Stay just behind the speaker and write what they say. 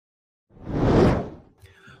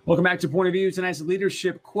Welcome back to Point of View. Tonight's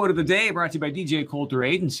leadership quote of the day brought to you by DJ Coulter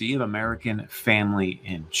Agency of American Family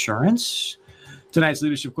Insurance. Tonight's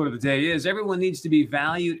leadership quote of the day is, everyone needs to be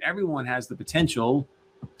valued. Everyone has the potential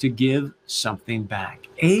to give something back.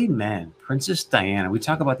 Amen. Princess Diana. We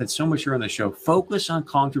talk about that so much here on the show. Focus on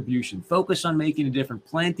contribution. Focus on making a difference.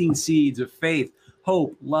 Planting seeds of faith,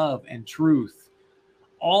 hope, love, and truth.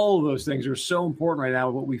 All of those things are so important right now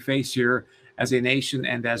with what we face here as a nation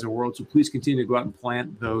and as a world. So please continue to go out and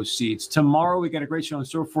plant those seeds. Tomorrow, we got a great show in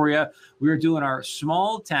store for you. We are doing our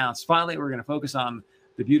small town spotlight. We're going to focus on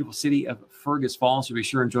the beautiful city of Fergus Falls. So be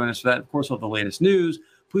sure and join us for that. Of course, we'll have the latest news.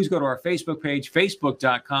 Please go to our Facebook page,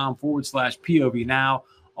 facebook.com/POV Now.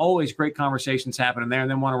 Always great conversations happening there.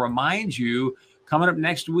 And then want to remind you, coming up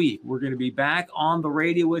next week, we're going to be back on the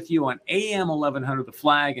radio with you on AM 1100 The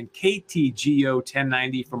Flag and KTGO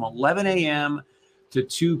 1090 from 11 a.m. to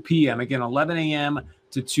 2 p.m. Again, 11 a.m.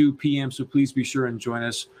 to 2 p.m. So please be sure and join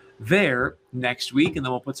us there next week. And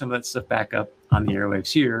then we'll put some of that stuff back up on the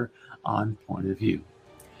airwaves here on Point of View.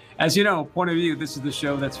 As you know, Point of View, this is the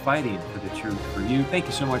show that's fighting for the truth for you. Thank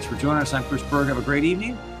you so much for joining us. I'm Chris Berg. Have a great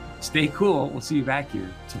evening. Stay cool. We'll see you back here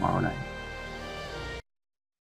tomorrow night.